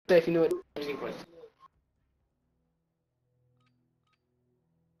if you knew what music was.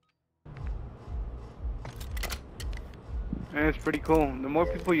 And it's pretty cool. The more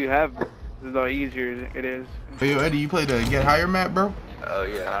people you have, the easier it is. Hey, yo, Eddie, you play the Get Higher map, bro? Oh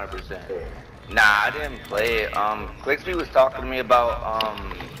yeah, 100%. Nah, I didn't play it. Clixby was talking to me about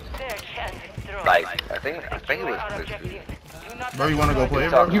like I think it was Clixby. Bro, you wanna go play He it,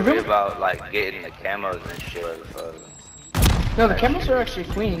 bro? talked to me about like getting the camos and shit. No, the cameras are actually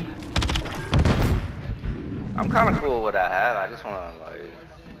clean. I'm kind of cool with what I have. I just wanna like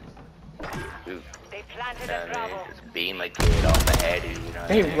do. Just beam a kid off the head, you know.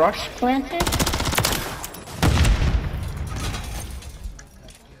 They rush planted?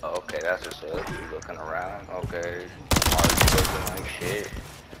 Oh, okay, that's what's up. You looking around? Okay. Mark's looking like shit.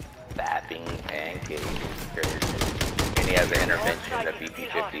 Bapping, pancakes, crazy. And he has an intervention, the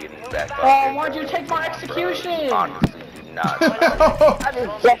BP-50 in his back pocket. Oh, why'd you take my execution? Bro, honestly, do not. I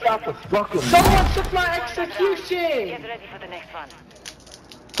didn't jump out the fucking. Someone took my execution! Get ready for the next one.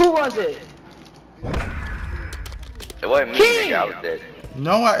 Who was it? It wasn't me, nigga, I was dead.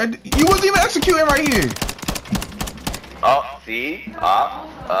 No, you wasn't even executing right here. Oh, see?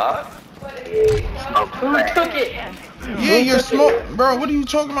 Who took it? Yeah, you're smoke, bro. What are you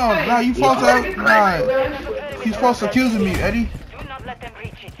talking about? Nah, you false he's false accusing me, Eddie.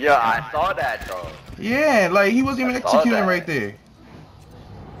 Yeah, I saw that though. Yeah, like he wasn't even executing right there.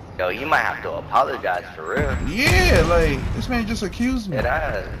 Yo, you might have to apologize for real. Yeah, like this man just accused me. It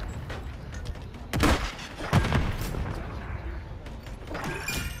has.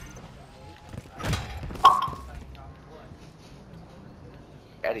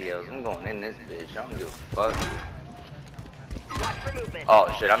 Adios, I'm going in this bitch. I don't give a fuck.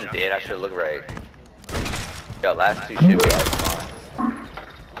 Oh shit, I'm dead. I should look right. Yo, last two should be out fine.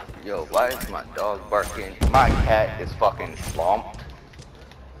 Yo, why is my dog barking? My cat is fucking slumped.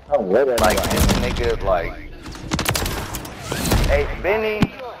 Like this nigga, like. Hey,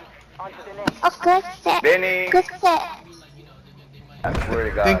 Benny. Oh, good set. Benny. Good set. I swear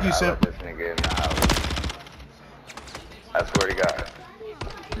to God, Thank you, I sir. let this nigga in the house. I swear to God.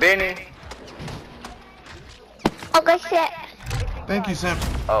 Benny. Oh, good set. Thank you, Sam.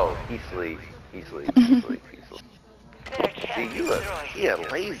 Oh, he sleeps. He sleeps. See, he a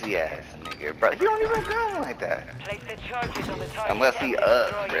lazy ass nigga, bro. He don't even go like that. Unless he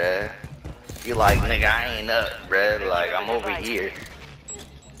up, bruh. He like, nigga, I ain't up, bruh. Like, I'm over here.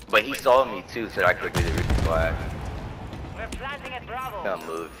 But he saw me too, so I quickly did the flag. Don't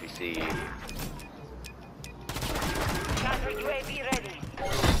move if you see you.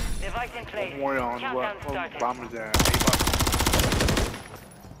 More on what bombers at.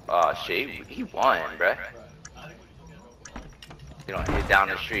 Oh shit, he won, bruh. You don't hit down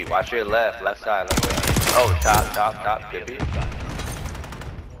the street. Watch your left side. Oh, top, good beat.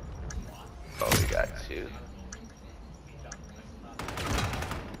 Oh, we got two.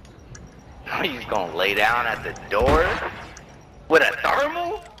 Oh, he's gonna lay down at the door with a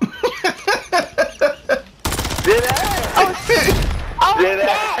thermal? Did that? Oh, Did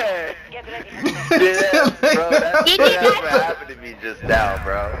that? Did that, bro? That's what happened to me just now,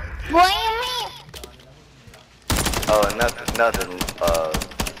 bro. What do you mean? Oh, nothing,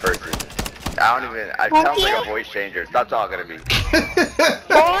 person. I sound like a voice changer. Stop talking to me.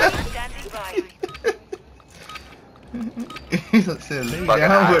 He said, lay Fucking down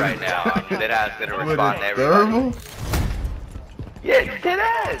high with right now. I'm deadass gonna with respond to a everybody. thermal? Yeah,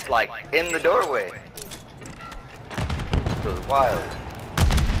 deadass, like, in the doorway. It was wild.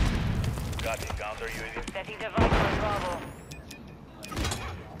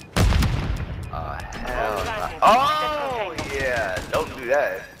 Oh, hell no. Oh, yeah. Don't do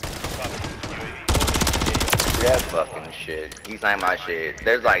that. Yeah, fucking shit. He's not my shit.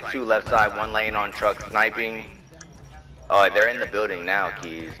 There's like two left side, one lane on truck sniping. Oh, they're in the building now,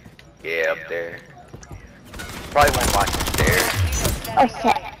 Keys. Yeah, up there. Probably won't watch the stairs. Oh,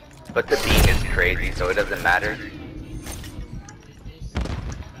 set. But the beam is crazy, so it doesn't matter.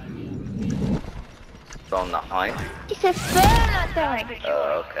 It's on the hunt. It's a phone not doing.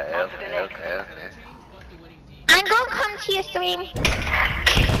 Oh, okay. I'm gonna come to your stream.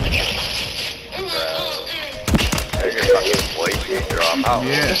 There's your fucking voice changer off. Oh,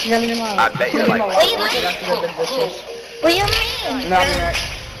 Yeah. I bet you're like. What do you mean? What do you mean? No, I mean,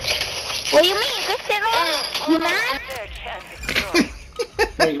 What do you mean? Good set on? You mad?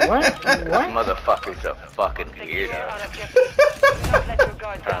 wait, what? This motherfucker's a fucking weirdo.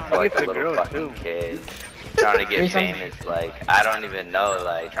 Like a little fucking kid. Trying to get famous, like, I don't even know,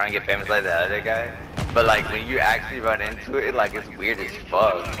 like, trying to get famous like the other guy. But, like, when you actually run into it, like, it's weird as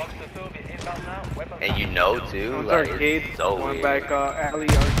fuck. And you know too, One's like arcade, it's so one weird. back alley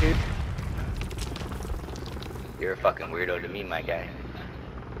arcade. You're a fucking weirdo to me, my guy.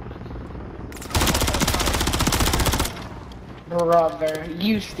 Brother,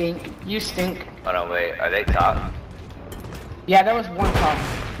 you stink. You stink. Hold on, wait. Are they top? Yeah, there was one top.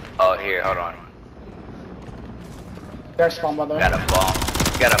 Oh, here, hold on. There's spawn, by the way. Got a bump.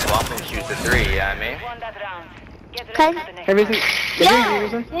 Got a bump and shoot the 3, you know what I mean? Cause Everything. yo,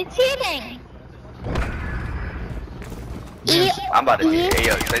 you're cheating. I'm about to do it. Hey,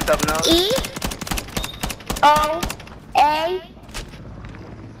 yo, say something else? E-O-A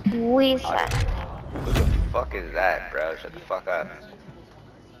Wisa. What the fuck is that, bro? Shut the fuck up.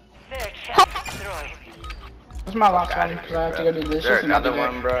 That's my last Outta one, here, because I have to bro. go do this. Is there Just another another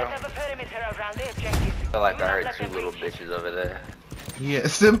day. one, bro? I feel like I heard 2 little bitches over there. Yeah,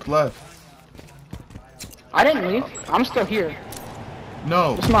 simp left. I didn't leave. I'm still here.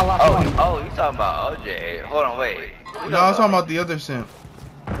 No. This is my last one. Oh, you talking about OJ? Hold on, wait. No, I was talking about the other simp.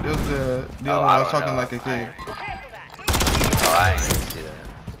 It was the other one. I was talking like a kid. Oh, I ain't even see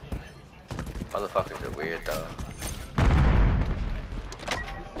that. Motherfuckers are weird though.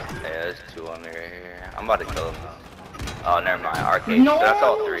 Yeah, there's 2 on me right here. I'm about to kill them though. Oh, never mind. Arcade. No, That's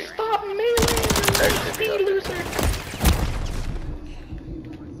all 3. stop melee. There should be You other. loser.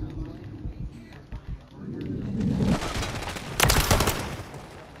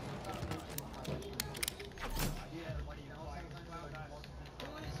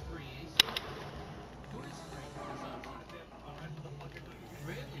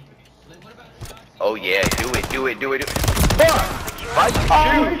 Oh yeah, do it. Oh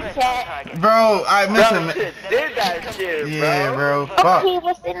shit. Bro, I miss him. Did that shit, bro. Yeah, bro. Fuck. Okay,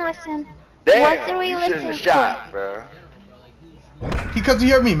 listen. Damn, What do we you listen shouldn't have to? shot, bro. Because he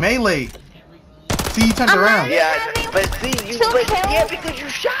heard me melee. See, he turned around. Yeah, but see, you Two but, kills. yeah, because you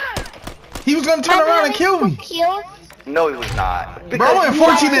shot. He was gonna turn around and kill me. Kills? No, he was not. Bro, I went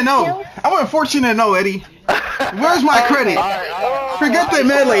 14 and 0. I went 14 and 0, Eddie. Where's my credit? Forget that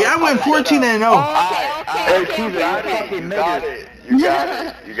melee. I went 14 and 0. Okay. You got it.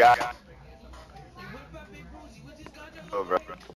 You got it.